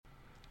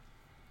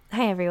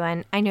Hi,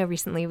 everyone. I know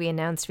recently we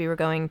announced we were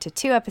going to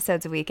 2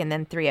 episodes a week and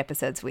then 3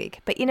 episodes a week.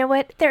 But you know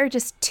what? There are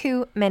just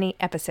too many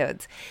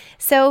episodes.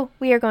 So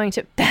we are going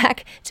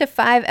back to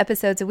 5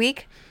 episodes a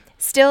week.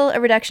 Still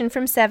a reduction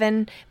from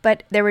 7,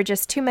 but there were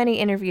just too many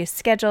interviews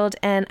scheduled,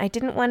 and I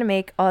didn't want to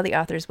make all the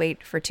authors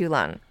wait for too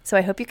long. So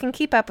I hope you can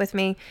keep up with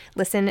me.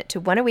 Listen to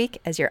 1 a week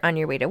as you're on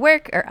your way to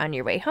work or on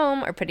your way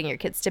home or putting your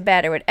kids to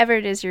bed or whatever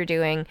it is you're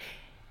doing.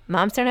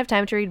 Moms don't have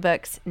time to read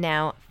books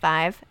now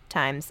 5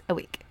 times a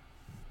week.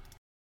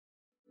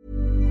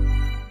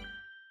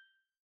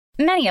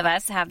 Many of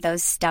us have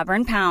those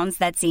stubborn pounds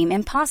that seem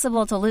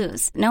impossible to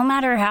lose, no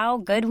matter how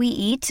good we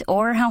eat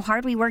or how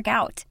hard we work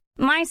out.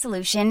 My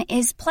solution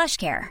is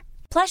PlushCare.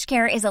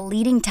 PlushCare is a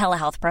leading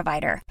telehealth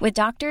provider with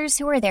doctors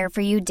who are there for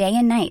you day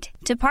and night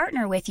to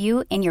partner with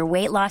you in your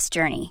weight loss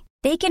journey.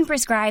 They can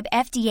prescribe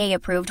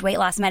FDA-approved weight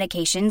loss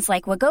medications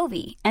like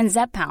Wegovy and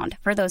Zepbound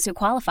for those who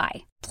qualify.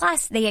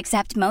 Plus, they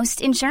accept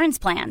most insurance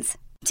plans.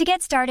 To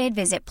get started,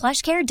 visit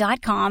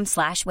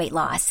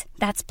plushcare.com/weightloss.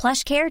 That's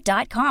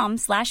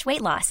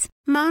plushcare.com/weightloss.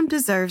 Mom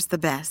deserves the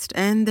best,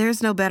 and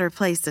there's no better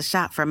place to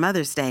shop for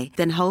Mother's Day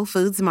than Whole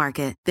Foods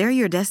Market. They're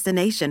your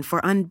destination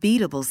for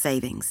unbeatable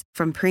savings,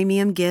 from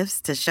premium gifts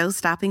to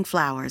show-stopping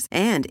flowers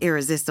and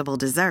irresistible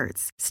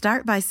desserts.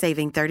 Start by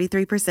saving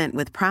 33%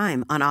 with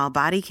Prime on all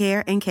body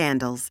care and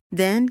candles.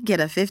 Then get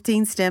a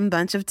 15-stem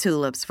bunch of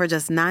tulips for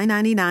just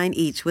 $9.99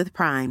 each with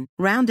Prime.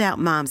 Round out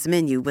Mom's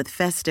menu with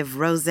festive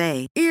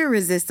rosé,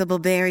 irresistible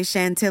berry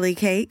chantilly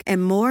cake,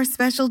 and more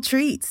special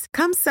treats.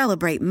 Come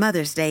celebrate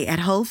Mother's Day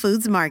at Whole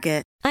Foods Market.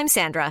 I'm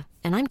Sandra,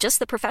 and I'm just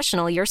the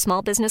professional your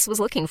small business was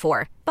looking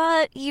for.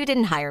 But you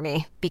didn't hire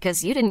me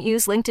because you didn't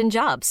use LinkedIn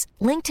Jobs.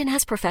 LinkedIn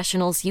has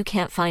professionals you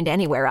can't find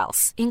anywhere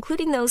else,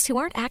 including those who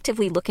aren't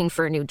actively looking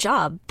for a new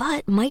job,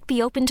 but might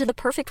be open to the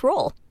perfect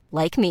role,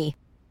 like me.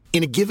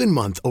 In a given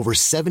month, over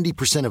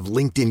 70% of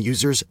LinkedIn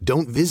users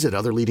don't visit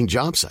other leading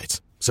job sites.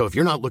 So if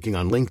you're not looking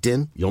on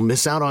LinkedIn, you'll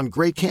miss out on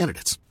great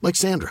candidates, like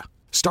Sandra.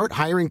 Start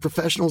hiring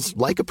professionals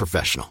like a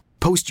professional.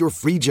 Post your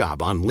free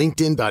job on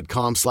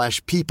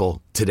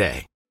linkedin.com/people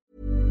today.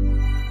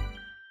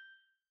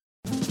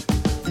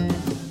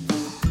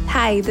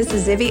 Hi, this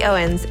is Zibby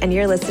Owens, and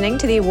you're listening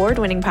to the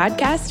award-winning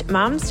podcast,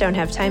 Moms Don't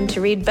Have Time to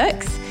Read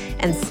Books.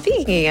 And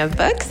speaking of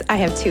books, I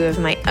have 2 of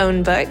my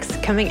own books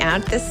coming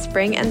out this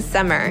spring and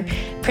summer.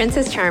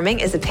 Princess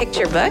Charming is a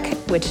picture book,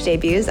 which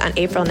debuts on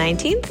April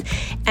 19th,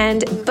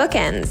 and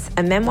Bookends,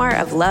 a memoir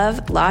of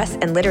love, loss,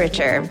 and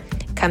literature,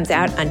 comes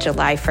out on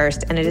July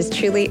 1st, and it is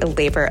truly a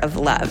labor of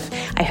love.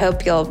 I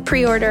hope you'll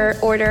pre-order,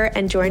 order,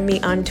 and join me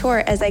on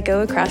tour as I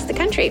go across the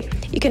country.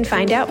 You can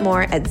find out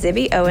more at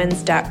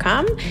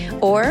zibbyowens.com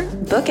or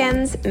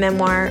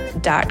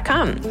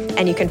bookendsmemoir.com.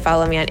 And you can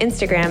follow me on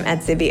Instagram at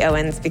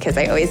zibbyowens because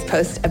I always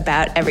post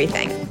about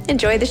everything.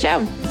 Enjoy the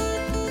show.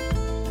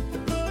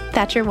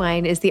 Thatcher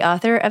Wine is the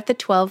author of the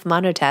 12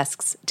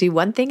 MONOTASKS, Do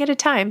One Thing at a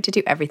Time to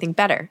Do Everything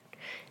Better.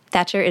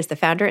 Thatcher is the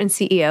founder and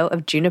CEO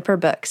of Juniper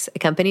Books, a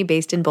company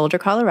based in Boulder,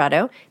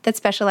 Colorado, that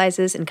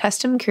specializes in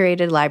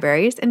custom-curated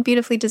libraries and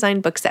beautifully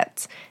designed book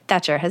sets.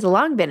 Thatcher has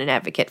long been an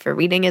advocate for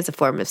reading as a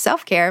form of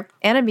self-care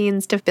and a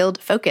means to build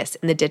focus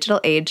in the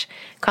digital age,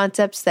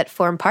 concepts that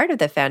form part of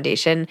the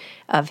foundation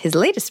of his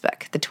latest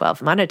book, The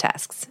 12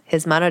 MONOTASKS.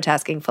 His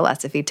monotasking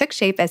philosophy took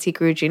shape as he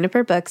grew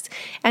Juniper Books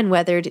and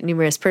weathered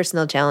numerous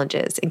personal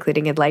challenges,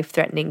 including a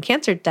life-threatening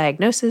cancer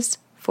diagnosis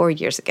 4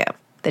 years ago.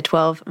 The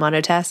 12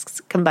 MONOTASKS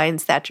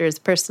combines Thatcher's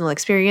personal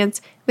experience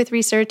with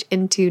research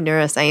into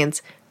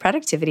neuroscience,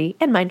 productivity,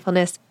 and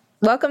mindfulness.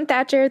 Welcome,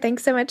 Thatcher.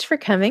 Thanks so much for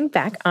coming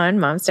back on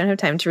Moms Don't Have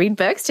Time to Read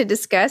Books to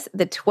discuss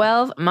the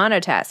 12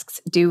 MONOTASKS.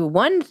 Do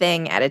one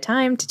thing at a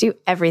time to do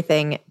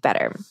everything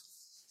better.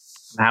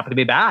 I'm happy to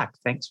be back.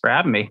 Thanks for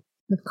having me.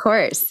 Of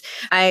course.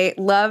 I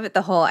love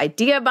the whole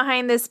idea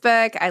behind this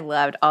book. I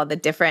loved all the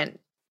different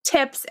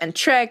tips and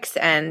tricks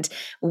and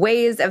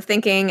ways of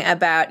thinking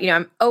about,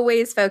 I'm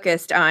always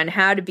focused on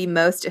how to be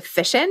most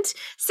efficient.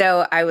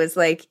 So I was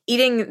like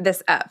eating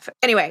this up.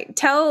 Anyway,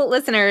 tell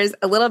listeners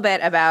a little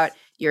bit about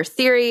your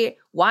theory,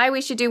 why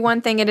we should do one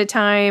thing at a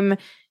time,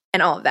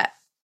 and all of that.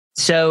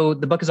 So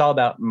the book is all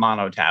about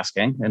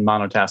monotasking, and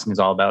monotasking is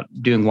all about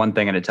doing one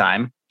thing at a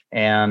time.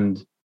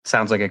 And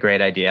sounds like a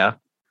great idea.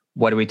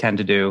 What do we tend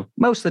to do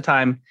most of the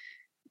time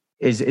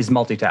is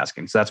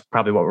multitasking. So that's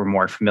probably what we're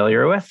more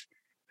familiar with.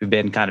 We've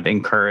been kind of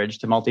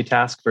encouraged to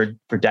multitask for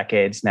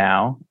decades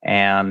now,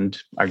 and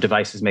our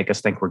devices make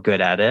us think we're good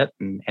at it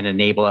and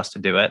enable us to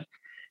do it.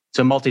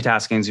 So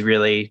multitasking is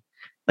really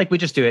like we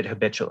just do it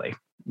habitually.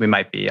 We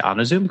might be on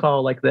a Zoom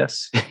call like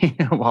this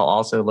while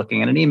also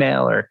looking at an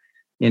email or,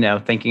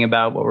 thinking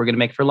about what we're going to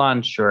make for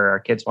lunch, or our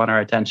kids want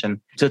our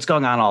attention. So it's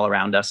going on all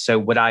around us. So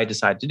what I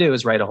decided to do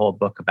is write a whole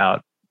book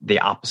about the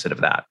opposite of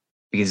that,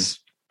 because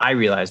I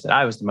realized that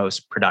I was the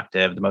most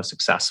productive, the most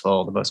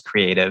successful, the most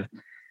creative,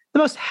 the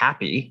most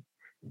happy,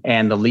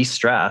 and the least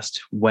stressed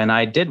when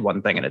I did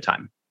one thing at a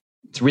time.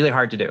 It's really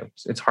hard to do.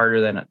 It's harder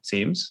than it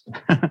seems.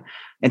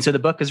 And so the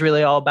book is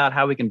really all about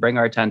how we can bring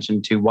our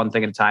attention to one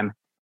thing at a time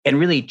and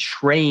really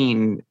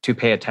train to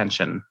pay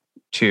attention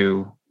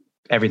to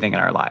everything in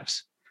our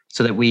lives.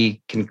 so that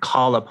we can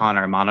call upon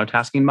our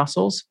monotasking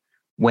muscles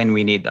when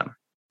we need them,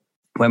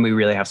 when we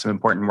really have some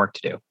important work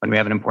to do, when we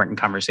have an important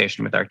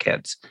conversation with our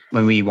kids,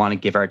 when we want to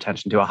give our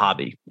attention to a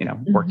hobby,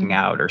 working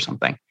out or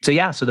something. So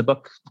the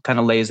book kind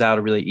of lays out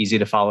a really easy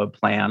to follow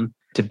plan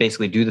to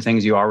basically do the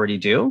things you already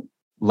do,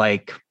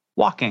 like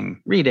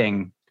walking,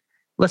 reading,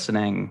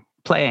 listening,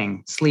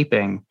 playing,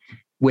 sleeping,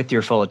 with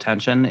your full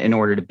attention in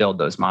order to build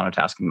those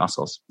monotasking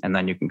muscles. And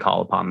then you can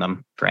call upon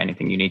them for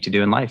anything you need to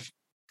do in life.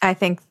 I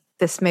think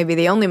this may be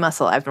the only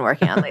muscle I've been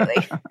working on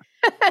lately.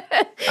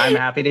 I'm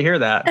happy to hear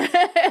that.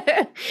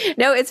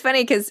 No, it's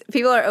funny because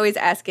people are always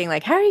asking,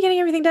 like, how are you getting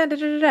everything done? Da,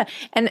 da, da, da.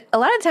 And a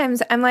lot of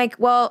times I'm like,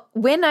 well,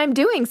 when I'm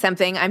doing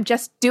something, I'm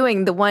just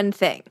doing the one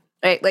thing,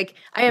 right? Like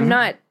I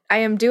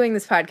am doing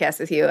this podcast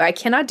with you. I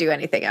cannot do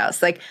anything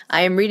else. Like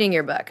I am reading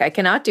your book. I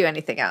cannot do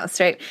anything else,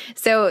 right?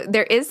 So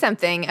there is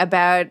something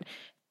about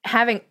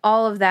having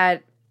all of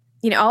that,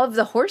 all of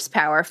the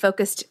horsepower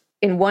focused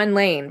in one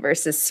lane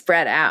versus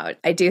spread out.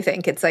 I do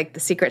think it's like the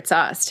secret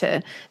sauce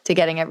to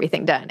getting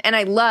everything done. And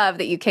I love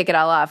that you kick it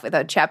all off with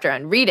a chapter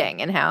on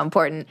reading and how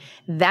important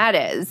that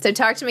is. So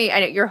talk to me,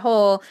 I know your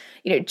whole,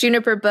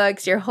 Juniper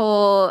Books, your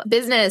whole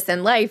business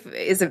and life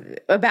is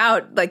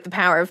about like the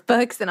power of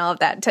books and all of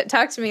that.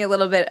 Talk to me a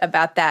little bit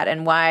about that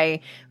and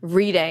why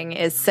reading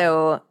is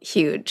so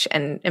huge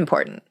and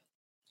important.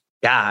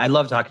 Yeah, I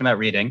love talking about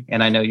reading,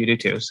 and I know you do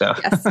too. So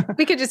yes,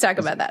 we could just talk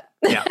about that.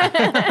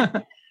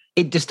 Yeah.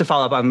 Just to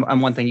follow up on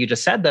one thing you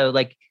just said, though,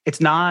 like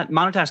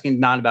monotasking is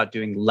not about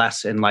doing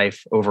less in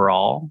life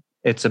overall.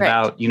 It's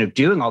about,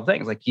 doing all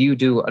things. Like you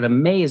do an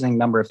amazing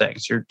number of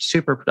things. You're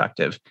super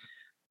productive.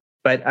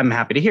 But I'm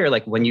happy to hear,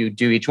 like when you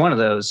do each one of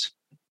those,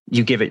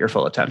 you give it your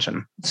full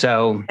attention.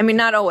 So, I mean,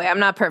 not always. I'm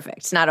not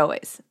perfect. Not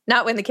always.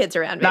 Not when the kids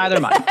are around me. Neither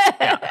am I.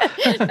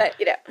 Yeah. But,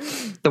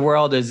 the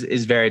world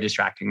is very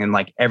distracting, and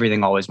like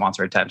everything always wants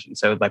our attention.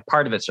 So like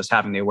part of it's just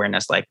having the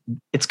awareness, like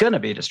it's going to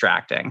be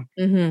distracting.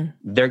 Mm-hmm.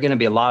 There are going to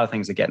be a lot of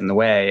things that get in the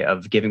way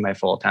of giving my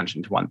full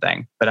attention to one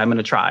thing, but I'm going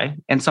to try.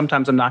 And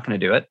sometimes I'm not going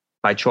to do it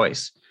by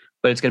choice,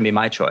 but it's going to be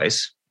my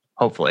choice.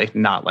 Hopefully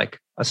not like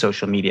a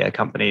social media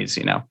company's,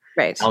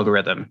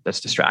 algorithm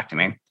that's distracting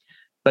me.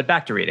 But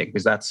back to reading,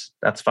 because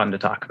that's fun to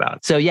talk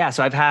about. So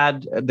I've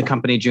had the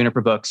company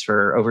Juniper Books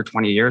for over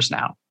 20 years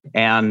now.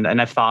 And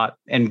I've thought,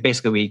 and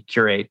basically we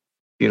curate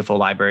beautiful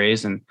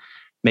libraries and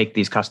make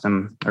these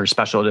custom or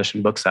special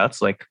edition book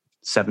sets, like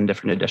 7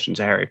 different editions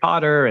of Harry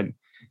Potter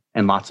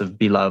and lots of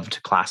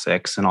beloved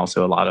classics, and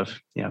also a lot of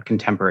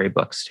contemporary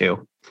books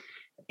too.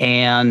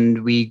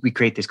 And we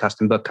create these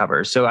custom book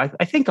covers. So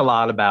I think a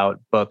lot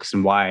about books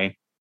and why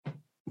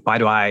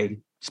do I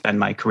spend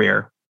my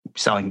career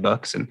selling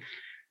books and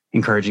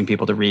encouraging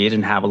people to read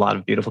and have a lot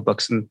of beautiful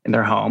books in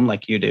their home,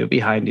 like you do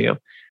behind you.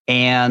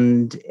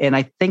 And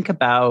I think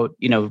about,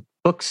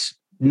 books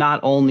not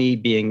only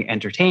being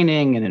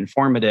entertaining and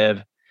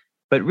informative,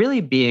 but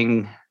really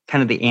being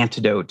kind of the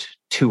antidote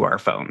to our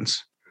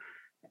phones.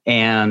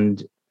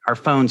 And our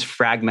phones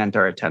fragment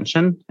our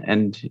attention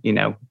and,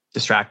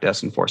 distract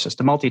us and force us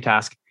to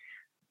multitask.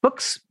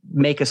 Books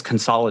make us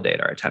consolidate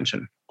our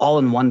attention all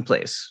in one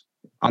place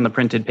on the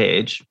printed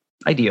page,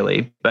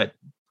 ideally, but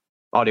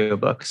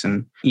audiobooks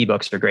and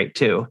ebooks are great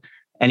too.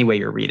 Any way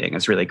you're reading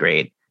is really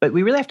great. But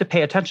we really have to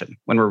pay attention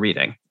when we're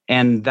reading.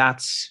 And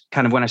that's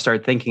kind of when I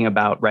started thinking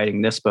about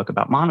writing this book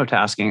about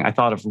monotasking. I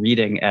thought of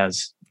reading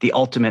as the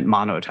ultimate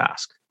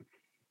monotask.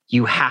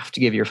 You have to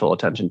give your full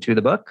attention to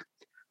the book.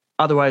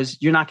 Otherwise,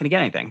 you're not going to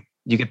get anything.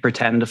 You could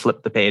pretend to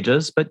flip the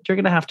pages, but you're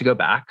going to have to go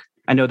back.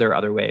 I know there are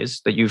other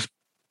ways that you've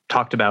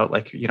talked about,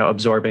 like,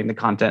 absorbing the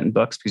content in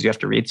books because you have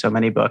to read so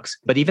many books.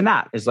 But even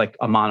that is like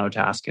a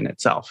monotask in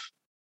itself.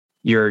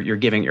 You're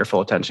giving your full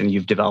attention.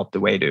 You've developed a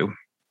way to,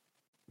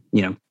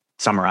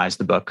 summarize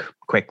the book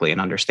quickly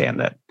and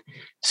understand it.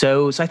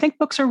 So I think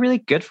books are really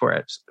good for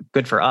it.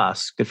 Good for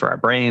us, good for our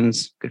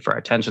brains, good for our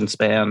attention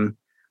span,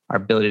 our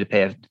ability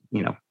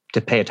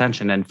to pay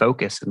attention and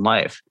focus in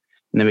life.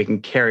 And then we can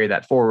carry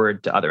that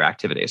forward to other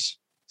activities.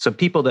 So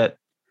people that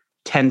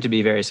tend to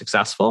be very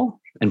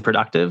successful and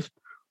productive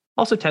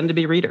also tend to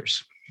be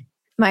readers.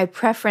 My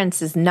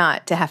preference is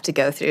not to have to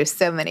go through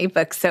so many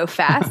books so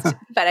fast,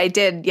 but I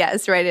did,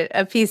 write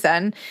a piece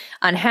on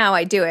how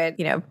I do it,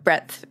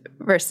 breadth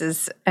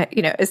versus,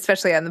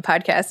 especially on the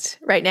podcast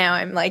right now,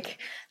 I'm like,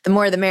 the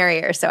more the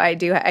merrier. So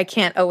I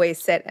can't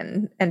always sit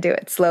and do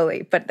it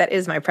slowly, but that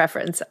is my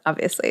preference.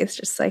 Obviously, it's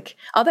just like,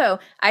 although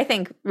I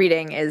think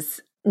reading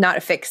is not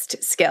a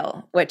fixed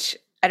skill, which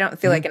I don't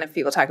feel like enough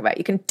people talk about.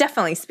 You can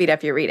definitely speed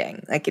up your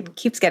reading. Like it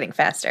keeps getting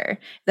faster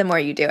the more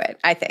you do it,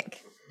 I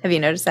think. Have you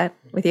noticed that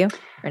with you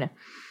or no?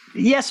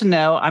 Yes and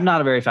no. I'm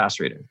not a very fast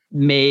reader.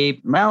 I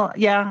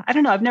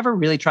don't know. I've never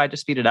really tried to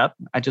speed it up.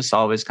 I just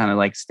always kind of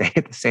like stay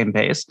at the same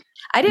pace.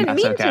 I didn't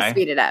mean to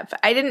speed it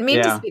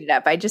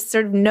up. I just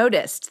sort of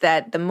noticed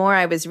that the more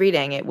I was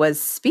reading, it was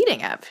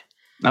speeding up.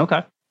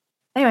 Okay.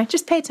 Anyway,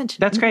 just pay attention.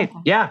 That's great.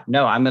 Yeah.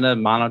 No, I'm going to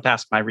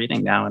monotask my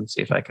reading now and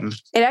see if I can.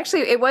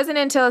 It wasn't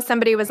until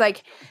somebody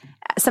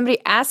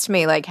asked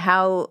me like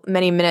how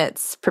many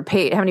minutes per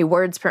page, how many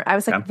words per, I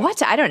was like,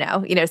 what? I don't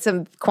know.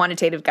 Some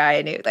quantitative guy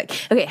I knew like,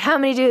 okay, how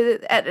many do,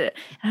 and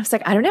I was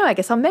like, I don't know, I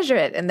guess I'll measure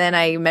it. And then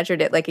I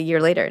measured it like a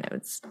year later and it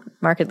was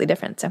markedly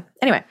different. So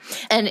anyway,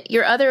 and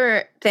your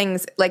other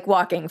things like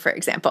walking, for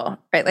example,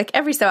 right? Like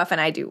every so often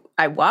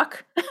I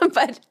walk,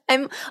 but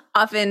I'm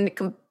often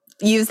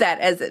use that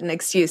as an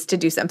excuse to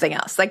do something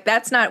else. Like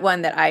that's not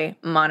one that I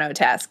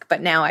monotask, but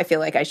now I feel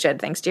like I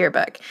should, thanks to your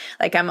book.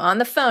 Like I'm on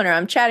the phone or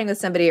I'm chatting with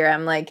somebody or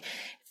I'm like,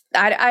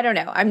 I don't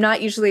know. I'm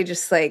not usually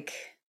just like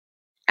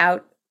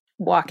out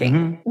walking.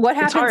 Mm-hmm. What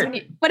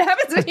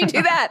happens when you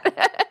do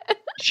that?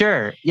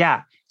 Sure.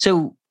 Yeah.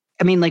 So,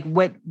 I mean, like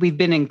what we've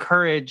been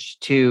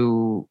encouraged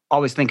to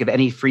always think of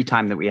any free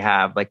time that we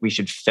have, like we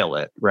should fill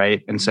it.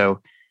 Right. And so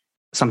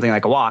something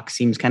like a walk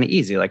seems kind of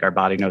easy, like our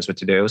body knows what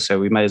to do. So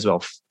we might as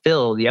well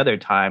fill the other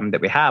time that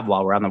we have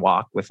while we're on the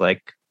walk with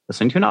like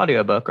listening to an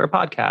audiobook or a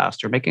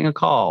podcast or making a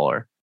call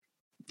or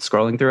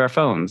scrolling through our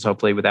phones,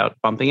 hopefully without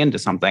bumping into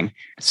something.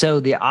 So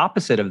the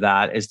opposite of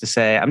that is to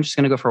say, I'm just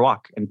going to go for a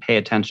walk and pay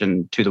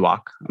attention to the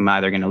walk. I'm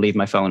either going to leave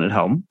my phone at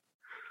home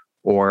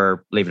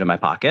or leave it in my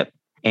pocket.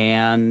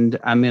 And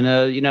I'm going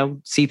to,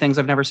 see things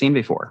I've never seen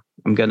before.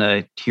 I'm going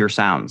to hear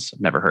sounds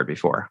I've never heard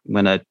before. I'm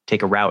going to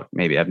take a route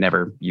maybe I've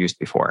never used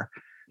before.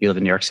 You live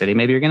in New York City,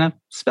 maybe you're going to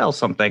spell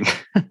something.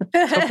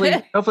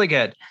 hopefully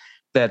good.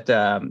 That,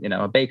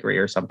 a bakery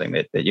or something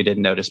that you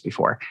didn't notice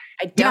before.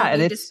 I don't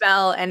need to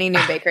spell any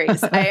new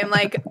bakeries. I am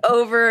like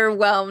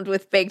overwhelmed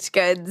with baked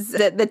goods.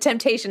 The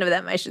temptation of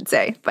them, I should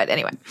say. But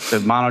anyway. So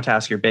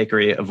monotask your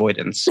bakery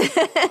avoidance.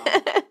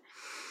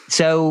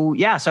 So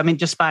I mean,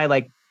 just by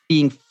like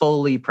being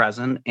fully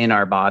present in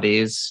our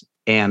bodies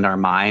and our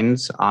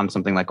minds on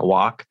something like a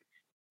walk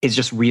is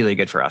just really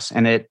good for us.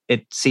 And it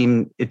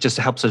just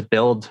helps us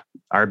build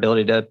our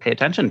ability to pay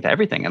attention to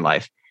everything in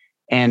life.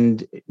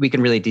 And we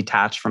can really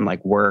detach from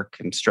like work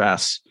and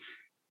stress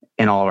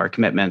and all of our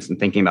commitments and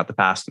thinking about the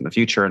past and the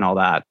future and all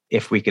that,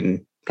 if we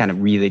can kind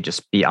of really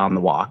just be on the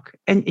walk.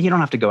 And you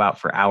don't have to go out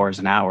for hours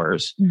and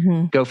hours.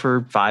 Mm-hmm. Go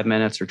for 5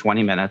 minutes or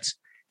 20 minutes.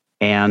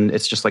 And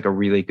it's just like a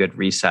really good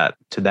reset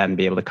to then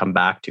be able to come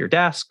back to your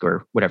desk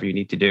or whatever you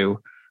need to do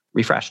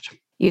refreshed.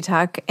 You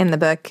talk in the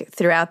book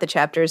throughout the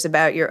chapters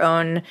about your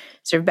own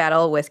sort of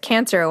battle with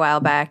cancer a while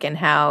back and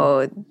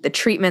how the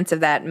treatments of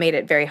that made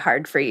it very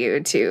hard for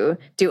you to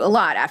do a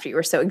lot after you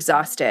were so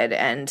exhausted,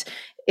 and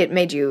it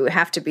made you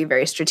have to be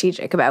very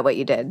strategic about what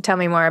you did. Tell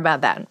me more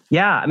about that.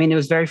 Yeah, I mean, it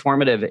was very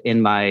formative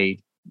in my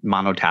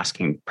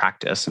monotasking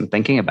practice and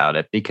thinking about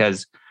it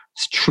because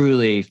it's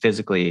truly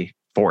physically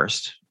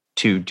forced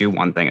to do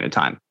one thing at a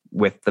time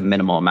with the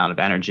minimal amount of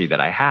energy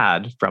that I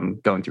had from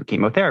going through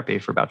chemotherapy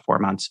for about 4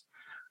 months.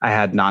 I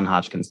had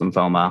non-Hodgkin's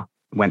lymphoma,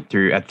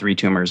 had 3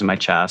 tumors in my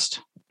chest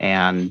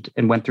and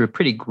went through a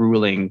pretty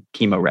grueling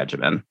chemo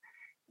regimen.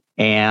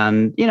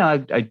 And,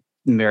 I'm a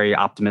very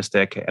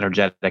optimistic,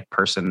 energetic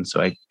person.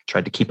 So I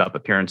tried to keep up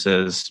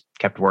appearances,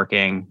 kept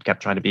working,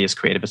 kept trying to be as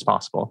creative as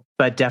possible,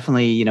 but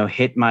definitely,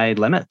 hit my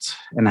limits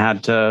and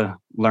had to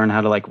learn how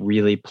to like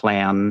really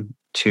plan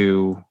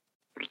to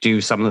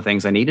do some of the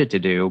things I needed to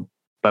do,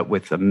 but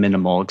with a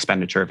minimal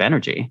expenditure of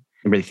energy.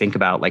 And really think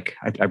about, like,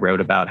 I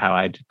wrote about how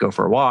I'd go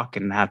for a walk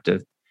and have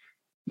to,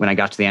 when I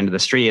got to the end of the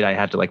street, I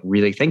had to like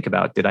really think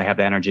about, did I have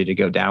the energy to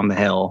go down the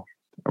hill,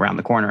 around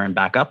the corner and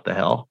back up the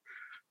hill?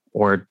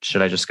 Or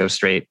should I just go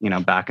straight,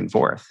 back and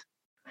forth?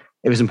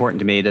 It was important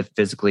to me to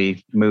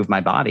physically move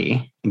my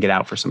body and get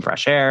out for some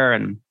fresh air.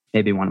 And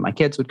maybe one of my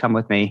kids would come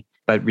with me,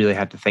 but really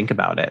had to think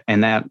about it.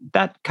 And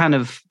that kind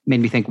of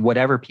made me think,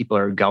 whatever people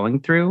are going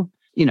through,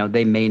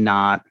 they may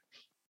not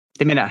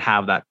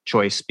have that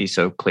choice be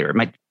so clear. It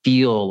might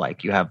feel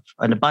like you have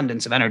an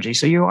abundance of energy.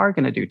 So you are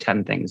going to do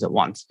 10 things at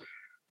once.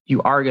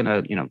 You are going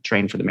to,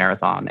 train for the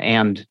marathon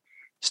and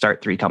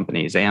start 3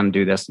 companies and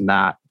do this and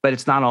that. But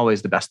it's not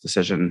always the best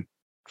decision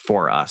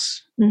for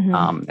us,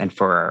 mm-hmm. And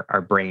for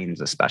our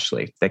brains,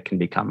 especially, that can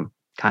become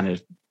kind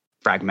of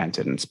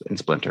fragmented and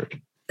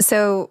splintered.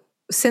 So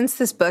since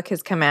this book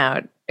has come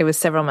out, it was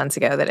several months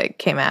ago that it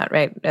came out,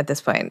 right, at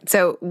this point.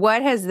 So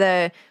what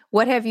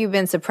have you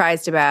been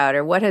surprised about,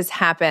 or what has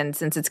happened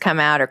since it's come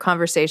out, or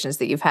conversations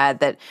that you've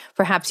had that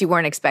perhaps you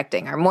weren't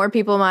expecting? Are more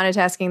people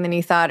monotasking than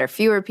you thought, or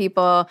fewer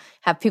people?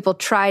 Have people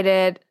tried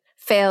it,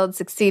 failed,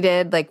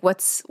 succeeded? Like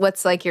what's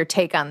like your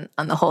take on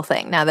the whole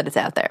thing now that it's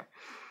out there?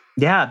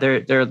 Yeah,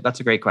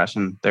 that's a great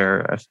question.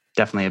 There are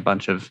definitely a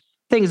bunch of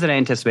things that I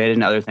anticipated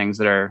and other things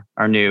that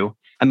are new.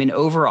 I mean,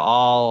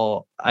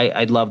 overall,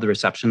 I love the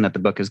reception that the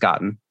book has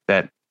gotten,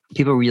 that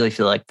people really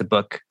feel like the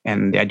book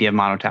and the idea of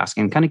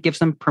monotasking kind of gives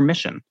them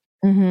permission,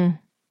 mm-hmm.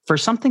 for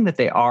something that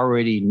they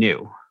already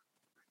knew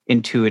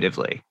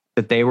intuitively,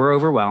 that they were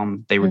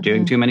overwhelmed, they were mm-hmm.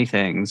 doing too many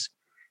things,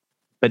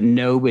 but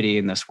nobody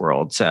in this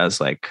world says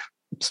like,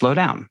 slow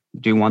down,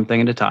 do one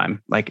thing at a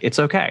time. Like, it's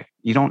okay.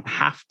 You don't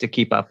have to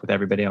keep up with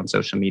everybody on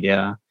social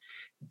media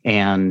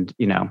and,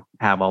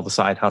 have all the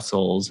side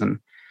hustles and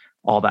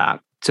all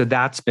that. So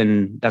that's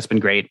been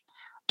great.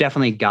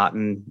 definitely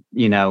gotten,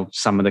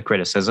 some of the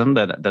criticism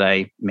that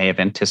I may have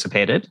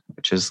anticipated,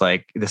 which is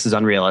like, this is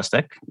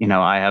unrealistic.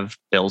 I have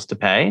bills to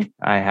pay.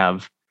 I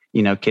have,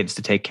 kids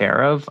to take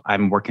care of.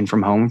 I'm working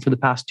from home for the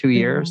past 2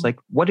 years. Like,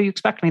 what do you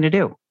expect me to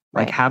do?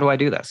 Like, how do I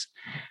do this?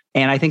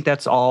 And I think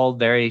that's all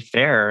very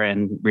fair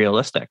and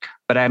realistic.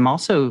 But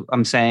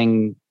I'm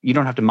saying you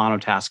don't have to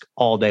monotask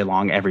all day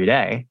long every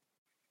day.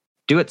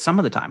 Do it some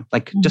of the time.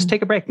 Like, just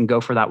take a break and go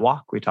for that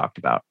walk we talked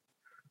about.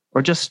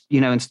 Or just,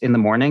 in the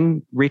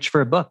morning, reach for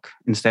a book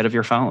instead of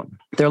your phone.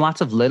 There are lots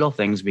of little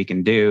things we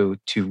can do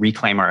to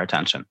reclaim our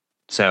attention.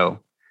 So,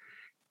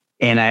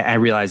 and I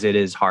realize it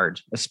is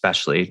hard,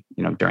 especially,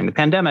 during the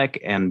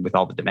pandemic and with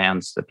all the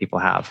demands that people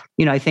have.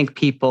 I think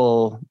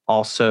people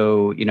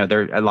also,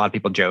 a lot of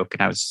people joke,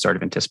 and I was sort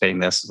of anticipating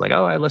this, like,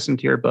 oh, I listened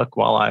to your book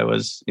while I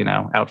was,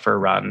 out for a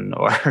run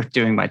or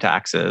doing my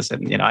taxes.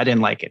 And, I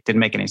didn't like it. Didn't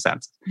make any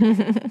sense.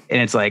 And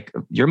it's like,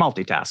 you're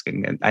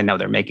multitasking. And I know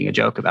they're making a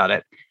joke about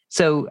it.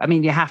 So,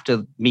 you have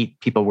to meet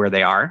people where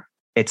they are.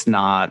 It's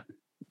not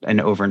an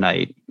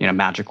overnight,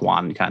 magic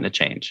wand kind of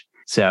change.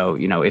 So,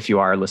 if you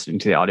are listening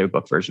to the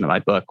audiobook version of my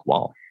book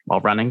while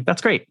running,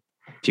 that's great.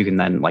 If you can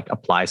then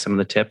apply some of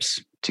the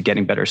tips to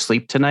getting better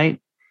sleep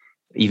tonight,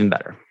 even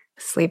better.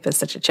 Sleep is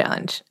such a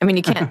challenge.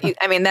 You can't,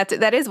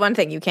 that is one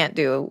thing you can't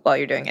do while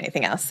you're doing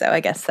anything else. So I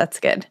guess that's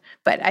good.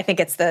 But I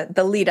think it's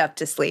the lead up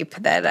to sleep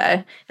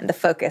that, and the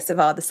focus of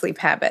all the sleep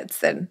habits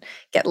that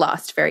get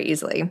lost very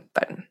easily.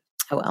 But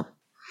oh well.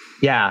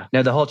 Yeah,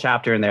 no, the whole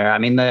chapter in there.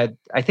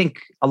 I think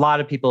a lot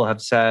of people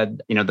have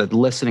said, the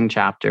listening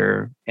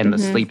chapter and the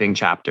sleeping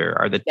chapter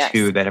are the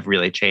two that have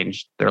really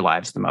changed their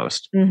lives the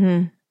most.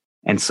 Mm-hmm.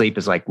 And sleep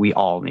is like, we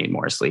all need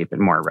more sleep and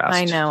more rest.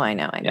 I know.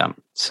 Yeah.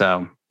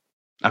 So,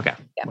 okay.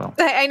 Yeah. Well.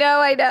 I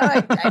know.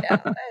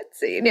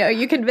 It's,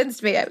 you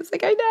convinced me. I was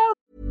like, I know.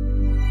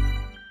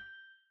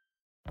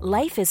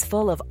 Life is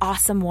full of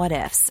awesome what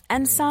ifs,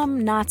 and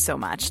some not so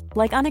much,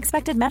 like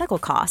unexpected medical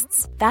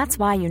costs. That's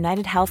why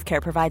United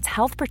Healthcare provides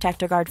Health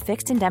Protector Guard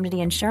fixed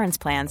indemnity insurance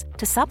plans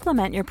to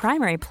supplement your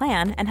primary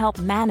plan and help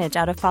manage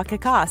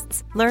out-of-pocket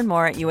costs. Learn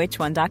more at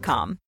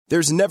uh1.com.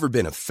 There's never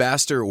been a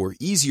faster or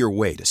easier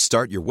way to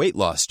start your weight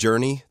loss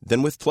journey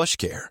than with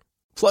PlushCare.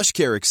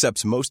 PlushCare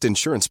accepts most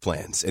insurance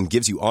plans and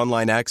gives you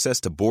online access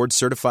to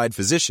board-certified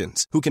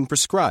physicians who can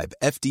prescribe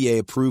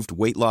FDA-approved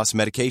weight loss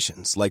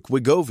medications like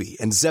Wegovy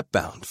and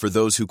Zepbound for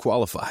those who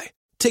qualify.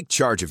 Take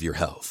charge of your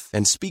health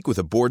and speak with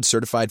a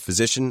board-certified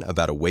physician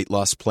about a weight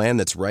loss plan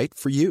that's right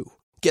for you.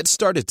 Get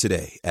started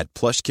today at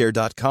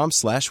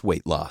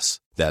plushcare.com/weight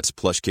loss. That's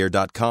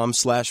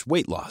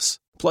plushcare.com/weight loss.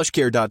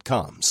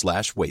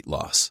 plushcare.com/weight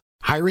loss.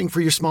 Hiring for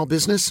your small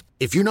business?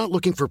 If you're not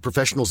looking for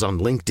professionals on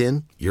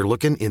LinkedIn, you're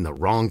looking in the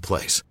wrong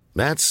place.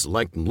 That's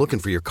like looking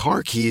for your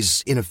car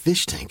keys in a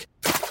fish tank.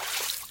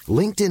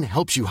 LinkedIn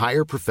helps you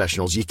hire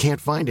professionals you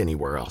can't find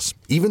anywhere else,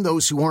 even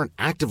those who aren't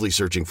actively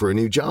searching for a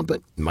new job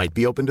but might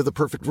be open to the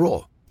perfect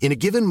role. In a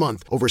given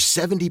month, over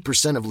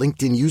 70% of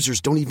LinkedIn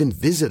users don't even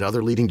visit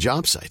other leading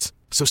job sites.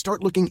 So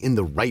start looking in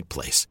the right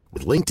place.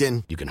 With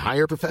LinkedIn, you can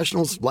hire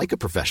professionals like a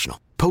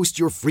professional. Post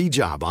your free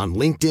job on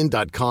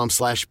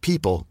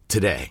linkedin.com/people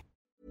today.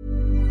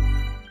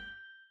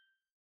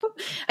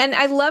 And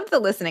I love the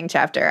listening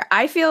chapter.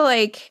 I feel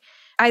like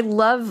I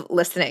love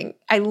listening.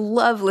 I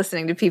love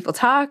listening to people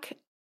talk.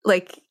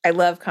 Like, I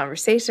love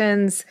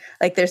conversations.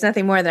 Like, there's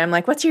nothing more that I'm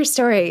like, what's your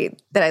story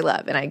that I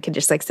love? And I can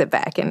just sit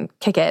back and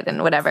kick it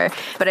and whatever.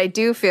 But I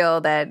do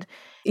feel that,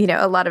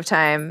 a lot of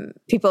time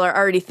people are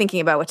already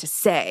thinking about what to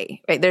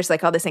say, right? There's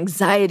all this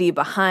anxiety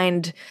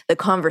behind the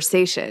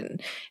conversation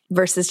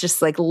versus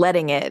just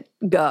letting it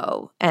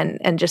go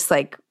and just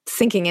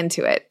sinking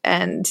into it.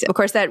 And of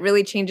course, that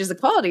really changes the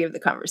quality of the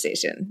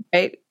conversation,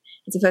 right?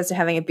 As opposed to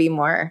having it be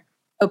more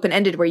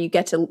open-ended where you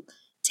get to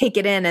take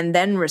it in and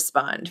then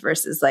respond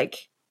versus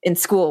in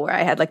school where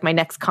I had my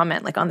next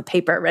comment on the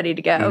paper ready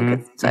to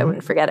go so I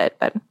wouldn't forget it.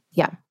 But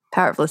yeah,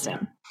 power of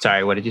listening.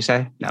 Sorry, what did you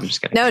say? No, I'm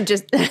just kidding. No,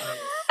 just...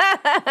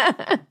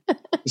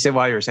 You said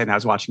while you were saying that, I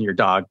was watching your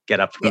dog get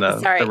up from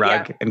the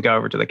rug and go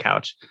over to the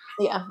couch.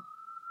 Yeah.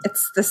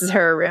 This is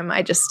her room.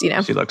 I just,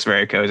 She looks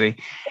very cozy.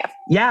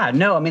 Yeah.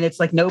 No, it's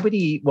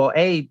nobody, well,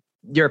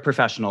 you're a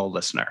professional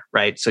listener,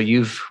 right? So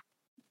you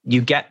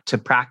get to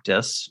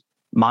practice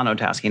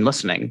monotasking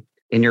listening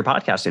in your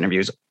podcast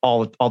interviews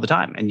all the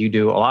time. And you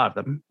do a lot of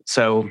them.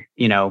 So,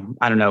 I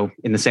don't know,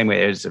 in the same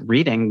way as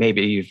reading,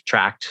 maybe you've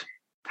tracked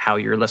how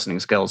your listening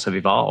skills have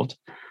evolved.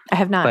 I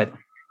have not. But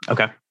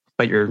okay.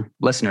 But your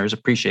listeners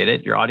appreciate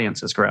it. Your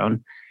audience has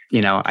grown.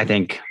 I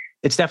think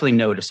it's definitely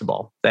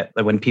noticeable that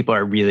when people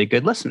are really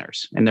good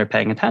listeners and they're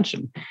paying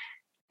attention.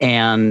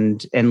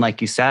 And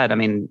like you said,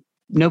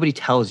 nobody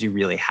tells you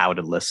really how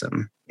to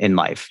listen in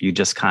life. You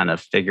just kind of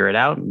figure it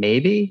out,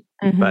 maybe.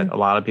 Mm-hmm. But a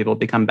lot of people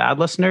become bad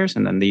listeners.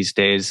 And then these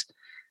days,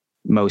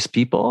 most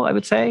people, I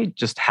would say,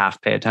 just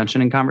half pay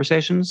attention in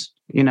conversations.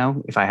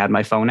 If I had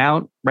my phone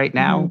out right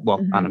now,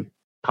 on a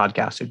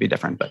podcast, it'd be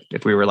different. But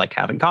if we were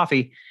having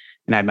coffee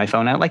and I had my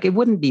phone out, it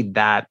wouldn't be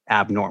that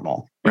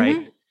abnormal, right?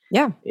 Mm-hmm.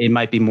 Yeah. It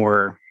might be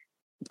more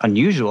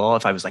unusual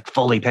if I was like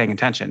fully paying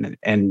attention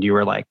and you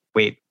were like,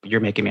 wait, you're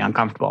making me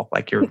uncomfortable.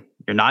 Like you're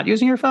not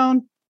using your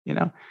phone,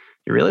 you're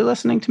really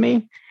listening to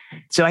me.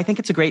 So I think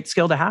it's a great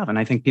skill to have. And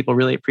I think people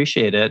really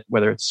appreciate it,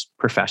 whether it's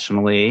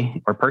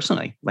professionally or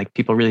personally. Like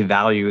people really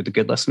value the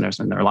good listeners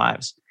in their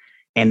lives.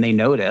 And they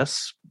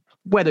notice,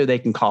 whether they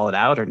can call it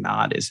out or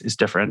not is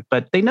different,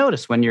 but they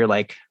notice when you're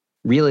like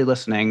really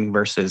listening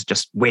versus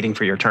just waiting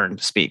for your turn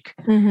to speak.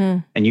 Mm-hmm.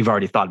 And you've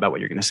already thought about what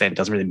you're going to say. It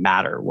doesn't really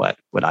matter what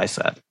I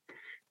said.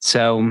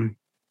 So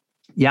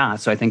yeah,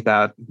 so I think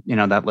that,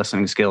 that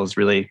listening skill is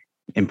really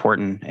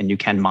important, and you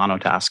can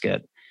monotask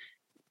it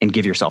and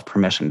give yourself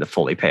permission to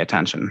fully pay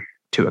attention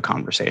to a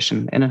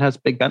conversation. And it has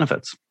big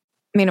benefits.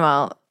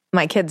 Meanwhile,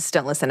 my kids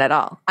don't listen at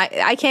all.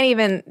 I can't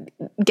even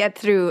get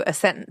through a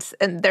sentence,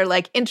 and they're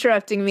like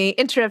interrupting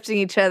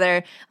each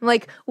other. I'm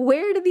like,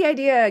 where did the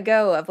idea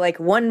go of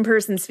like one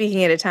person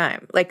speaking at a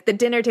time? Like the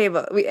dinner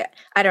table.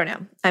 I don't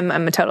know.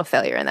 I'm a total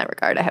failure in that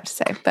regard, I have to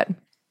say. But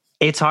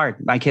it's hard.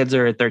 My kids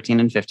are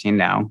 13 and 15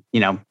 now.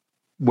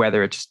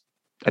 Whether it's,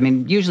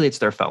 usually it's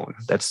their phone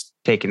that's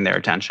taking their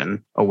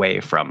attention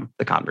away from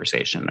the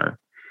conversation or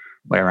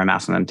whatever I'm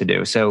asking them to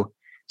do. So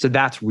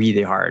that's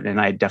really hard.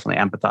 And I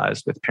definitely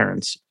empathize with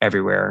parents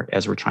everywhere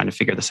as we're trying to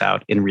figure this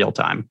out in real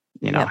time,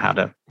 how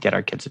to get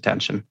our kids'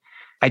 attention.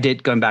 I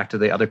did, going back to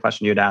the other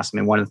question you had asked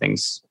me, one of the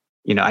things,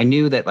 I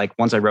knew that like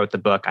once I wrote the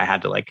book, I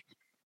had to like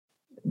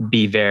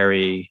be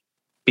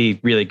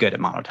really good at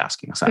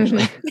monotasking,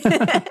 essentially.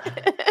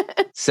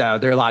 So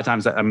there are a lot of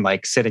times that I'm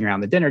like sitting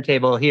around the dinner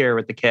table here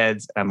with the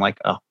kids. And I'm like,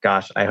 oh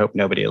gosh, I hope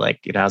nobody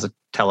has a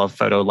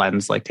telephoto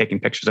lens, like taking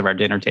pictures of our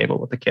dinner table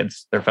with the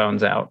kids, their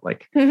phones out,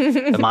 like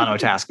the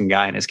monotasking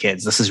guy and his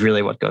kids. This is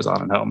really what goes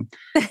on at home.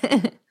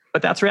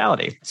 But that's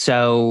reality.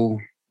 So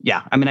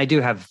yeah, I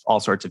do have all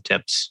sorts of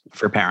tips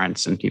for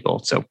parents and people.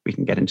 So we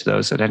can get into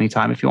those at any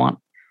time if you want.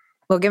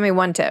 Well, give me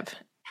one tip.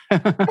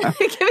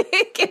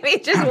 give me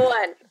just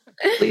one.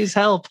 Please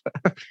help.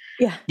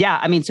 Yeah.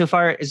 Yeah. So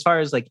as far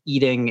as like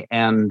eating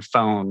and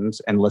phones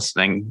and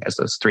listening, as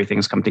those three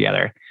things come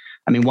together,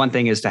 one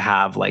thing is to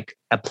have like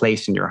a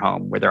place in your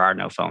home where there are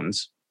no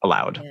phones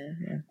allowed.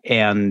 Yeah.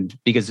 And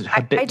because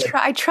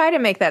I try to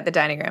make that the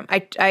dining room.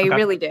 I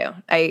really do.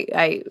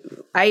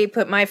 I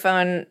put my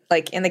phone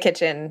like in the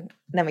kitchen, and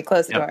then we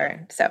close the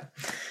door. So,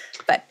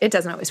 but it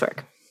doesn't always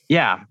work.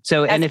 Yeah.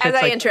 So, and if as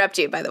it's I interrupt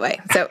you, by the way.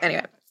 So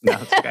anyway. No,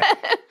 that's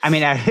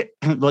okay.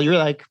 Well, you're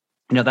like,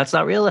 that's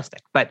not realistic.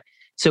 But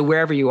so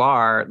wherever you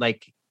are,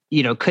 like,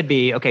 could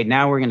be, okay,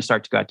 now we're going to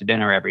start to go out to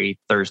dinner every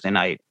Thursday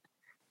night.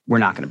 We're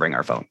not going to bring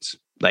our phones.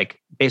 Like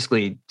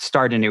basically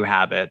start a new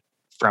habit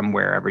from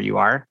wherever you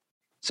are.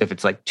 So if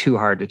it's like too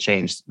hard to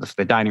change, if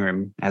the dining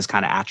room has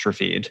kind of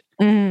atrophied,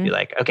 be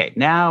like, okay,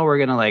 now we're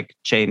going to like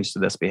change to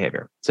this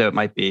behavior. So it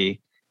might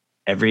be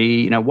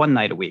every, one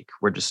night a week,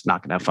 we're just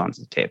not going to have phones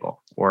at the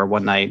table, or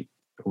one night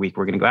a week,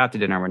 we're going to go out to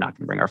dinner. We're not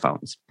going to bring our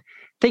phones.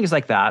 Things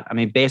like that.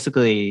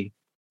 Basically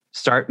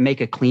make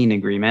a clean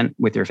agreement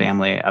with your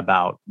family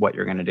about what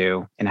you're going to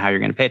do and how you're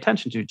going to pay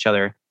attention to each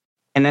other.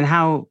 And then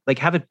have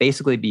it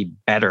basically be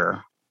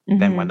better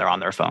than when they're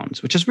on their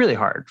phones, which is really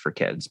hard for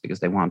kids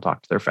because they want to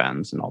talk to their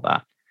friends and all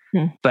that.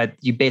 But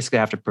you basically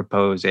have to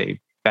propose a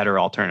better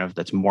alternative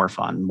that's more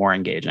fun, more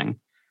engaging.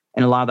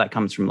 And a lot of that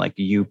comes from like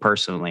you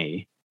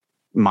personally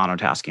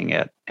monotasking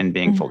it and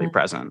being fully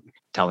present,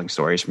 telling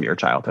stories from your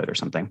childhood or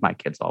something. My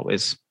kids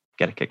always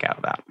get a kick out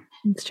of that.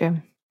 It's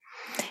true.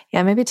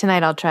 Yeah, maybe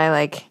tonight I'll try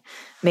like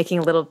making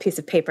a little piece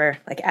of paper,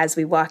 like as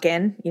we walk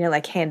in,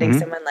 like handing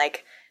someone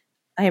like,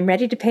 I am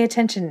ready to pay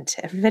attention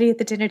to everybody at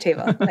the dinner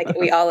table. Like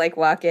we all like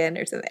walk in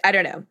or something. I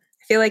don't know.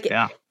 I feel like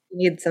you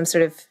need some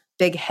sort of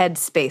big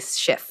headspace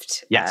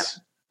shift. Yes.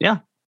 Yeah.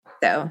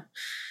 So.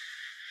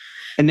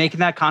 And making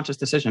that conscious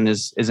decision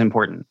is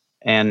important,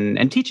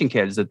 and teaching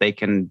kids that they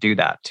can do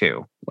that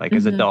too. Like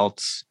as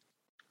adults,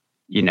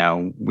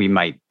 we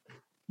might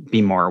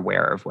be more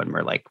aware of when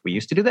we're like, we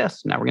used to do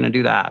this, now we're going to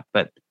do that.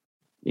 But,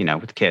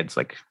 with kids,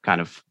 like kind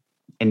of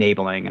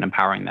enabling and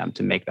empowering them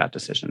to make that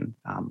decision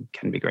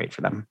can be great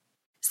for them.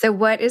 So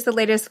what is the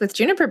latest with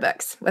Juniper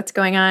Books? What's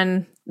going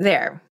on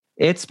there?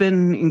 It's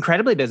been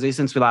incredibly busy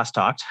since we last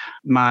talked.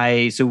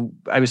 So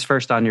I was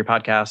first on your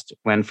podcast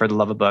when For the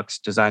Love of Books,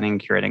 Designing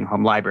and Curating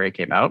Home Library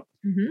came out.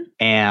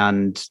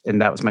 And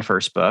that was my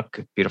first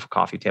book, beautiful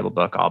coffee table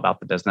book, all about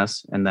the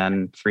business. And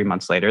then 3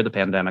 months later, the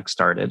pandemic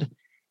started.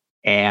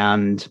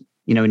 And,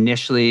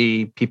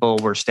 initially people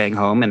were staying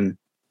home and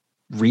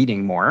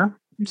reading more.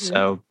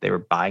 So they were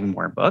buying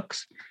more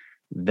books.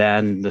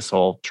 Then this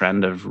whole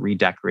trend of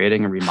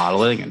redecorating and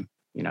remodeling, and,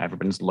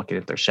 everyone's looking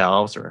at their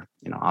shelves or,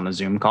 on a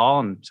Zoom call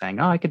and saying,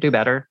 oh, I could do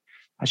better.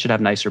 I should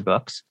have nicer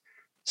books.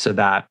 So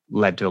that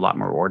led to a lot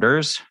more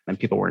orders, and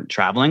people weren't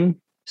traveling.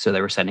 So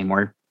they were sending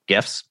more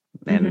gifts,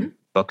 and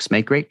books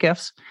make great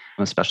gifts,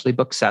 especially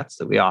book sets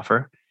that we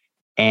offer.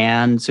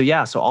 And so,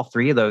 so all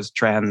three of those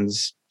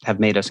trends have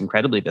made us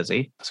incredibly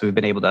busy. So we've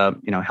been able to,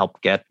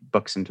 help get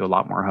books into a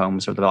lot more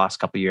homes over the last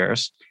couple of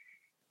years.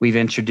 We've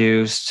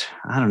introduced,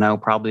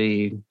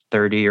 probably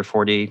 30 or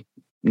 40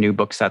 new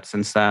book sets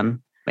since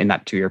then in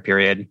that 2-year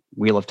period.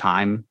 Wheel of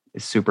Time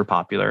is super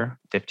popular,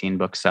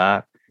 15-book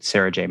set.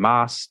 Sarah J.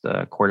 Maas,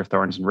 The Court of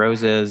Thorns and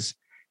Roses.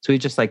 So we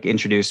just like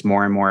introduced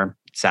more and more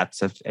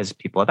sets as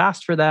people have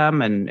asked for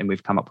them. And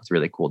we've come up with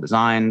really cool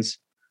designs.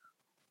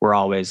 We're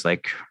always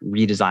like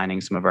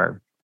redesigning some of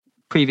our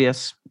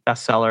previous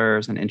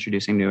bestsellers and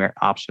introducing new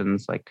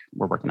options. Like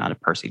we're working on a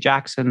Percy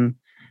Jackson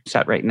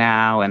set right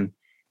now. And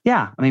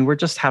yeah, I mean, we're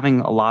just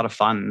having a lot of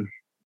fun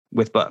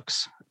with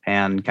books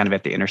and kind of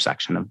at the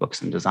intersection of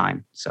books and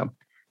design. So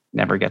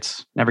never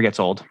gets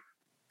old.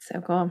 So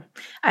cool.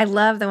 I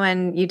love the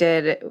one you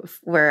did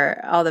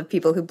where all the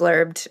people who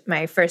blurbed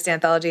my first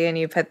anthology and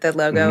you put the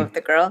logo of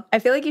the girl. I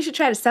feel like you should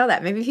try to sell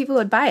that. Maybe people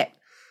would buy it.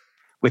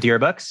 With your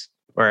books?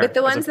 Or with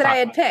the ones that I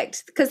had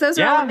picked, because those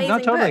are all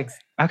amazing books.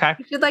 Okay.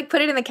 You should like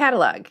put it in the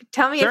catalog.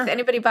 Tell me if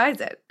anybody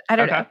buys it. I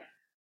don't know.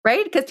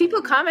 Right? Because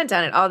people comment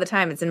on it all the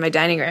time. It's in my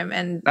dining room.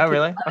 And oh,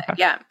 really? Okay.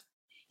 Yeah.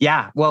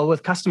 Yeah. Well,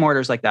 with custom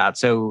orders like that,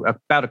 so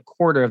about a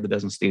quarter of the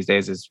business these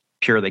days is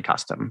purely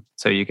custom.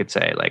 So you could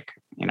say like,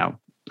 you know,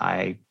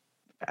 I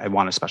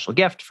want a special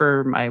gift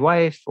for my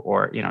wife,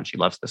 or, you know, she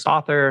loves this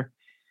author,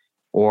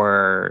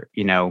 or,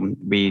 you know,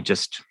 we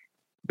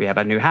have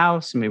a new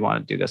house and we want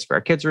to do this for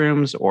our kids'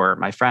 rooms, or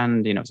my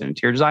friend, you know, is an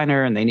interior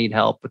designer and they need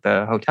help with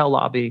the hotel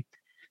lobby.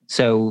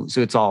 So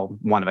it's all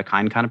one of a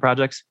kind of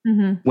projects.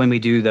 Mm-hmm. When we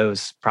do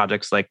those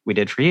projects like we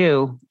did for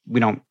you, we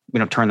don't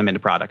turn them into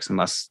products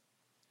unless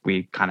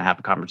we kind of have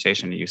a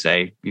conversation and you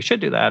say, you should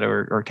do that,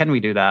 or can we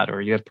do that?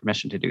 Or you have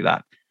permission to do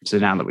that. So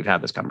now that we've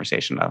had this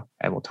conversation,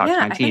 I will talk to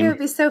my team. I think it would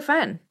be so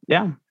fun.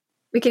 Yeah.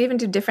 We could even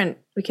do different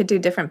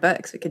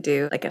books. We could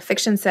do like a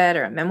fiction set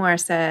or a memoir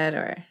set,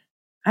 or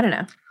I don't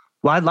know.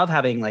 Well, I love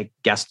having like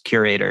guest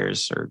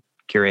curators or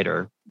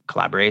curator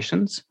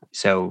collaborations.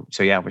 So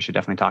yeah, we should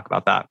definitely talk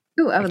about that.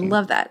 Ooh, I would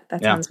love that.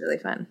 That sounds really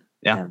fun.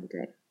 Yeah. That would be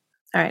great.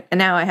 All right. And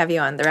now I have you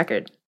on the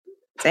record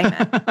saying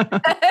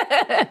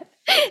that.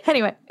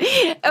 Anyway.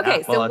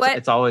 Okay. Well, so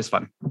it's always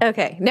fun.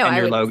 Okay. No,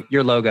 and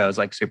your logo is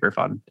like super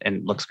fun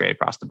and looks great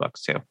across the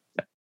books too.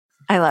 Yeah.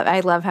 I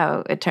love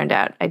how it turned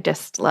out. I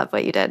just love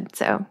what you did.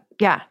 So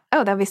yeah.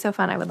 Oh, that'd be so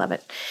fun. I would love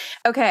it.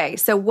 Okay.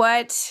 So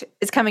what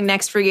is coming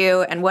next for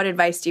you, and what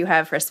advice do you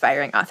have for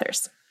aspiring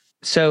authors?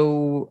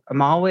 So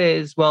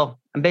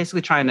I'm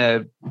basically trying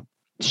to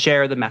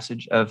share the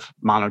message of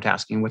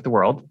monotasking with the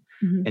world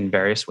in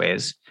various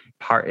ways.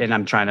 And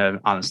I'm trying to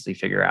honestly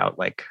figure out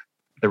like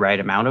the right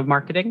amount of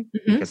marketing,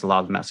 because a lot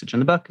of the message in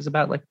the book is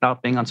about like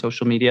not being on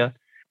social media,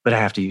 but I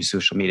have to use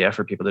social media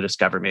for people to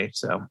discover me.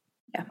 So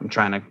I'm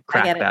trying to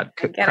crack that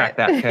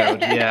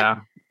code. Yeah.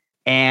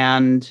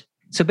 And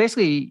so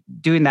basically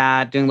doing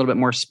a little bit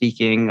more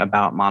speaking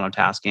about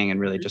monotasking and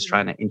really just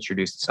trying to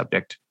introduce the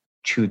subject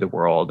to the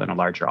world and a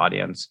larger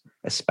audience,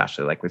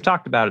 especially like we've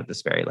talked about at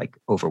this very like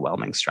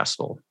overwhelming,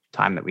 stressful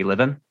time that we live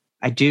in.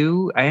 I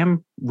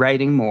am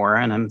writing more,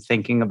 and I'm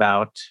thinking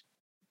about,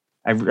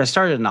 I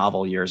started a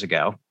novel years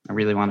ago. I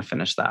really want to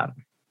finish that.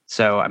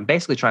 So I'm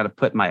basically trying to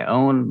put my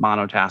own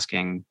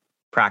monotasking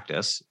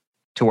practice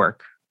to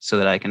work so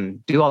that I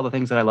can do all the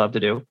things that I love to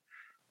do,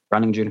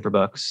 running Juniper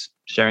Books,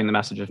 sharing the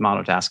message of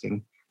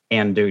monotasking,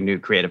 and doing new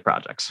creative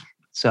projects.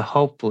 So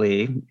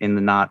hopefully in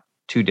the not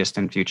too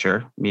distant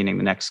future, meaning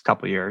the next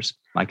couple of years,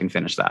 I can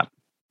finish that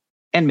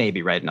and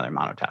maybe write another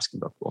monotasking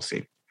book. We'll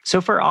see.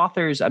 So for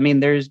authors, I mean,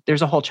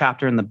 there's a whole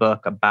chapter in the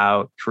book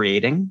about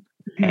creating,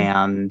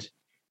 and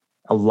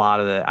a lot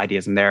of the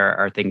ideas in there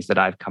are things that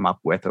I've come up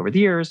with over the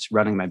years,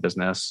 running my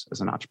business as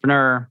an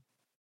entrepreneur,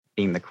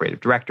 being the creative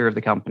director of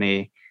the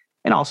company,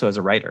 and also as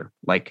a writer.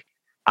 Like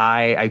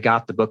I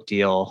got the book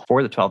deal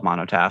for the 12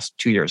 Monotasks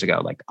 2 years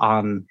ago, like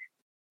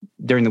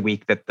during the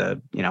week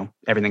that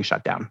everything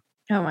shut down.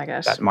 Oh my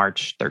gosh. That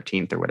March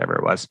 13th or whatever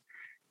it was,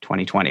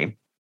 2020.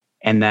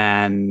 And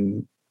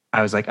then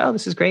I was like, oh,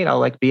 this is great. I'll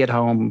like be at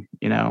home,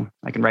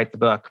 I can write the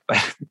book,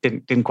 but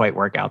it didn't quite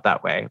work out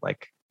that way.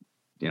 Like,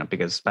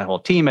 because my whole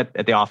team at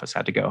the office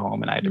had to go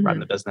home and I had to run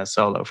the business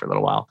solo for a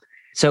little while.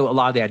 So a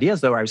lot of the ideas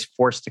though, I was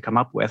forced to come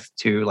up with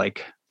to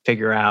like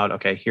figure out,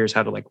 okay, here's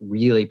how to like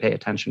really pay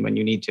attention when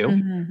you need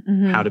to,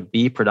 how to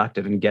be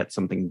productive and get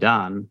something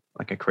done,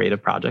 like a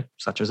creative project,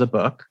 such as a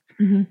book.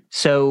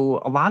 So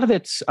a lot of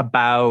it's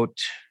about,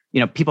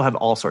 people have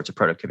all sorts of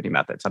productivity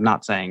methods. I'm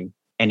not saying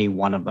any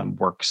one of them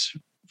works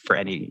for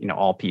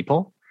all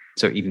people.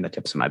 So even the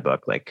tips in my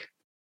book, like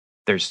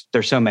there's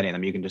so many of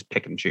them, you can just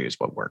pick and choose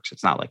what works.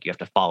 It's not like you have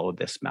to follow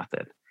this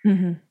method.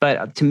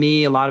 But to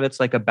me, a lot of it's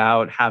like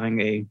about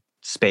having a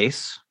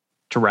space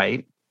to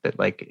write that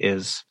like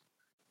is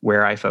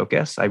where I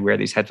focus. I wear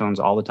these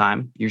headphones all the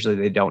time. Usually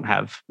they don't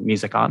have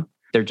music on.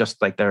 They're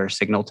just like their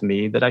signal to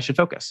me that I should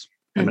focus.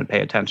 I'm going to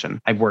pay attention.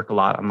 I work a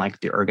lot on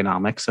like the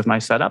ergonomics of my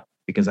setup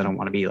because I don't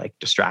want to be like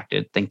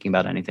distracted thinking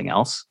about anything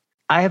else.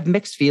 I have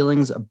mixed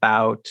feelings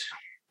about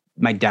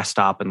my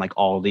desktop and like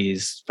all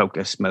these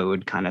focus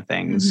mode kind of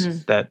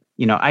things that,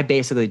 I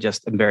basically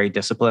just am very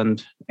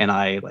disciplined and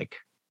I like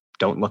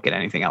don't look at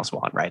anything else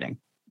while I'm writing.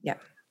 Yeah.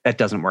 That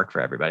doesn't work for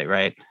everybody,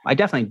 right? I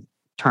definitely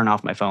turn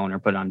off my phone or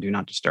put on do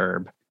not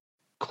disturb,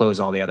 close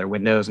all the other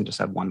windows and just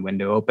have one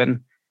window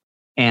open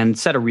and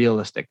set a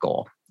realistic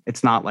goal.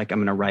 It's not like I'm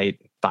going to write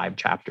 5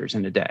 chapters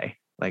in a day.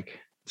 Like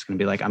it's going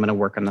to be like, I'm going to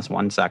work on this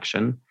one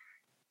section,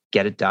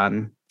 get it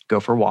done, go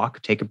for a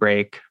walk, take a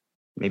break,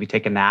 maybe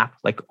take a nap.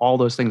 Like all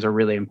those things are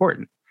really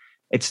important.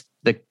 It's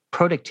the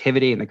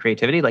productivity and the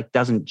creativity like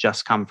doesn't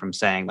just come from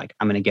saying like,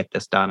 I'm going to get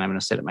this done. I'm going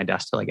to sit at my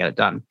desk till I get it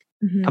done.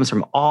 It comes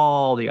from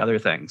all the other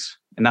things.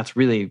 And that's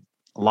really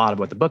a lot of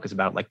what the book is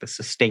about, like the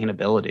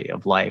sustainability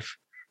of life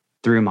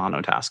through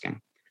monotasking.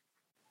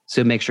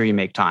 So make sure you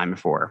make time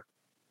for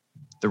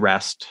the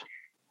rest,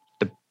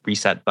 the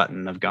reset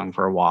button of going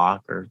for a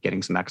walk or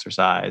getting some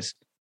exercise.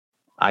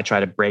 I try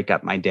to break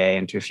up my day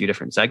into a few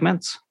different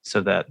segments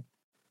so that,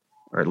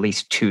 or at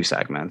least 2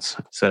 segments,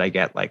 so that I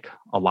get like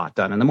a lot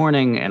done in the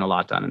morning and a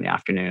lot done in the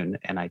afternoon.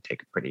 And I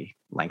take a pretty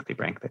lengthy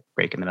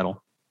break in the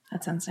middle.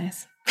 That sounds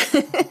nice.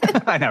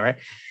 I know, right?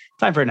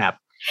 Time for a nap.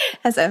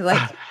 As I've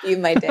like viewed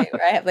my day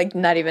where I have like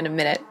not even a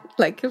minute,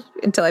 like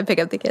until I pick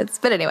up the kids.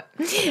 But anyway,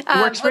 it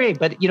works for you.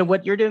 But you know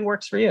what you're doing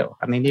works for you.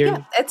 I mean,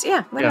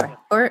 whatever,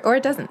 or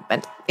it doesn't.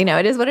 But you know,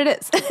 it is what it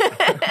is.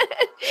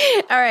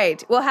 All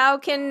right. Well,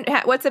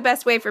 what's the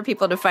best way for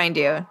people to find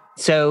you?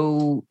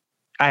 So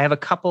I have a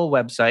couple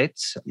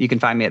websites. You can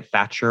find me at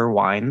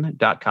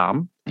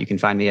thatcherwine.com. You can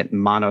find me at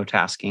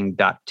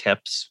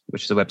monotasking.tips,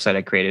 which is a website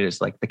I created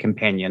as like the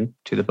companion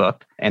to the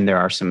book. And there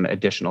are some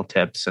additional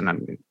tips. And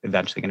I'm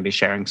eventually going to be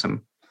sharing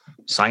some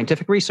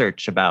scientific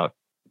research about,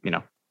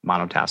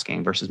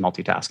 monotasking versus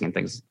multitasking,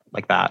 things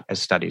like that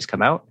as studies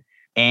come out.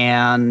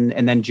 And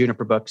then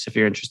Juniper Books, if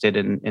you're interested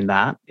in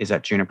that, is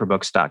at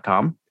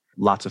juniperbooks.com.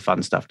 Lots of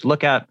fun stuff to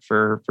look at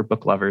for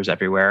book lovers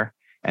everywhere.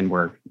 And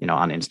we're,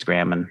 on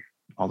Instagram and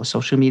all the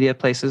social media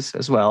places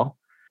as well.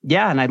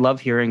 Yeah. And I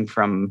love hearing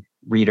from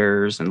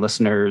readers and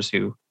listeners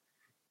who,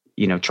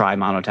 try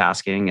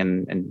monotasking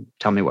and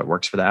tell me what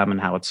works for them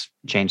and how it's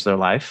changed their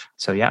life.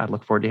 So yeah, I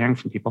look forward to hearing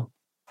from people.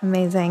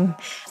 Amazing.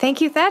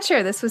 Thank you,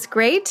 Thatcher. This was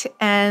great.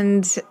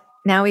 And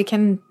now we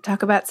can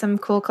talk about some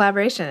cool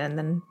collaboration and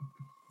then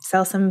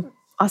sell some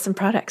awesome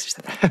products or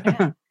something.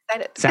 Yeah,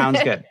 excited.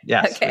 Sounds good.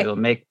 Yes. Okay. It'll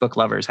make book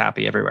lovers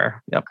happy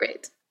everywhere. Yep.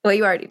 Great. Well,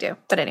 you already do.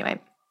 But anyway.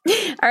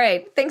 All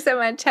right. Thanks so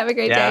much. Have a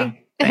great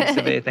day. Thanks,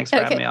 Zibby. Thanks for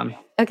having me on.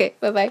 Okay.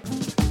 Bye-bye.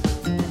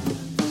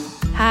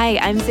 Hi,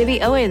 I'm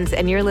Zibby Owens,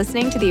 and you're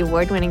listening to the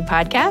award-winning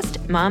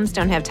podcast, Moms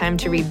Don't Have Time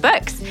to Read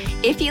Books.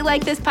 If you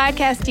like this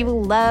podcast, you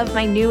will love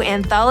my new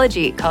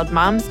anthology called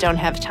Moms Don't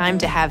Have Time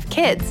to Have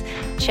Kids.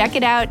 Check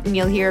it out, and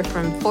you'll hear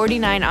from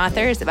 49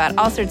 authors about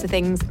all sorts of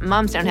things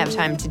moms don't have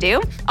time to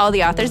do. All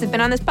the authors have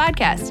been on this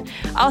podcast.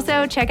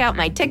 Also, check out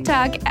my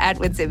TikTok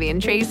 @with Zibby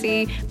and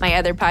Tracy, my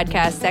other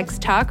podcast, Sex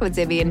Talk with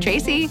Zibby and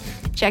Tracy.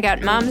 Check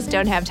out Moms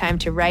Don't Have Time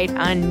to Write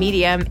on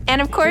Medium.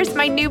 And of course,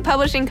 my new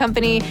publishing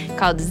company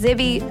called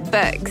Zibby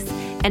Books.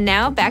 And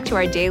now back to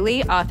our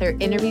daily author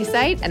interview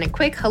site and a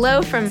quick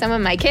hello from some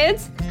of my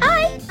kids.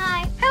 Hi.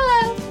 Hi.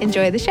 Hello.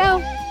 Enjoy the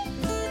show.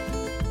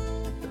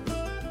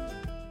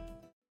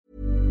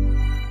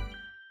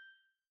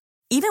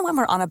 Even when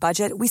we're on a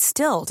budget, we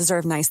still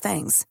deserve nice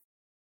things.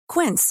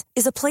 Quince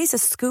is a place to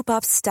scoop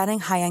up stunning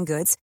high-end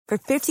goods for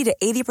 50 to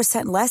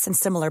 80% less than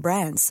similar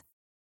brands.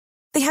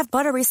 They have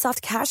buttery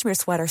soft cashmere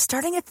sweaters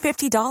starting at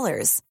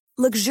 $50,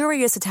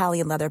 luxurious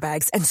Italian leather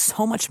bags, and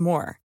so much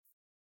more.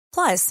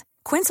 Plus,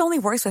 Quince only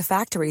works with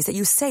factories that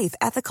use safe,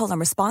 ethical,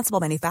 and responsible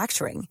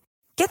manufacturing.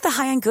 Get the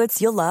high-end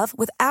goods you'll love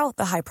without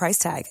the high price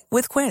tag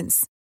with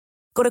Quince.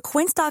 Go to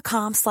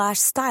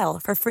quince.com/style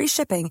for free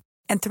shipping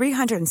and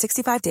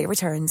 365-day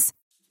returns.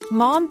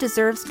 Mom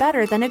deserves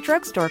better than a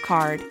drugstore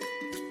card.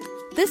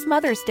 This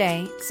Mother's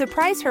Day,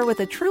 surprise her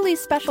with a truly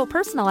special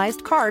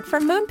personalized card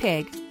from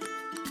Moonpig.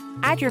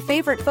 Add your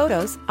favorite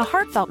photos, a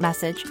heartfelt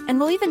message, and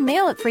we'll even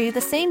mail it for you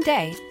the same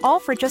day, all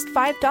for just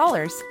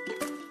 $5.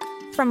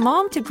 From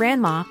mom to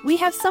grandma, we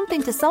have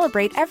something to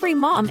celebrate every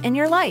mom in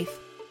your life.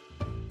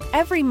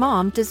 Every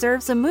mom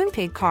deserves a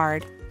Moonpig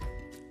card.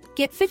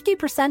 Get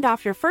 50%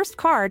 off your first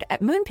card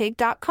at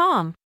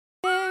moonpig.com.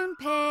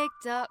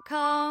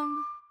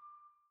 Moonpig.com.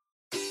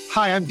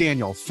 Hi, I'm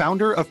Daniel,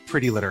 founder of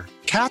Pretty Litter.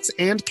 Cats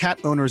and cat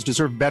owners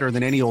deserve better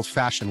than any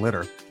old-fashioned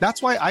litter.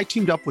 That's why I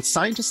teamed up with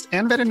scientists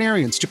and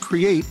veterinarians to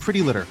create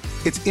Pretty Litter.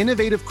 Its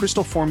innovative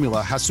crystal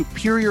formula has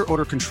superior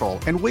odor control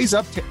and weighs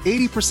up to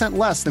 80%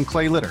 less than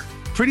clay litter.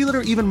 Pretty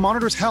Litter even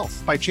monitors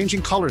health by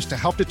changing colors to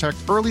help detect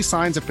early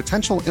signs of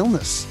potential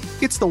illness.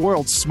 It's the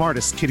world's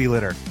smartest kitty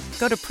litter.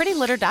 Go to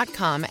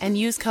prettylitter.com and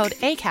use code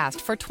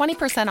ACAST for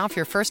 20% off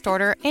your first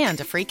order and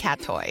a free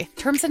cat toy.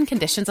 Terms and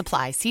conditions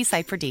apply. See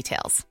site for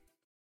details.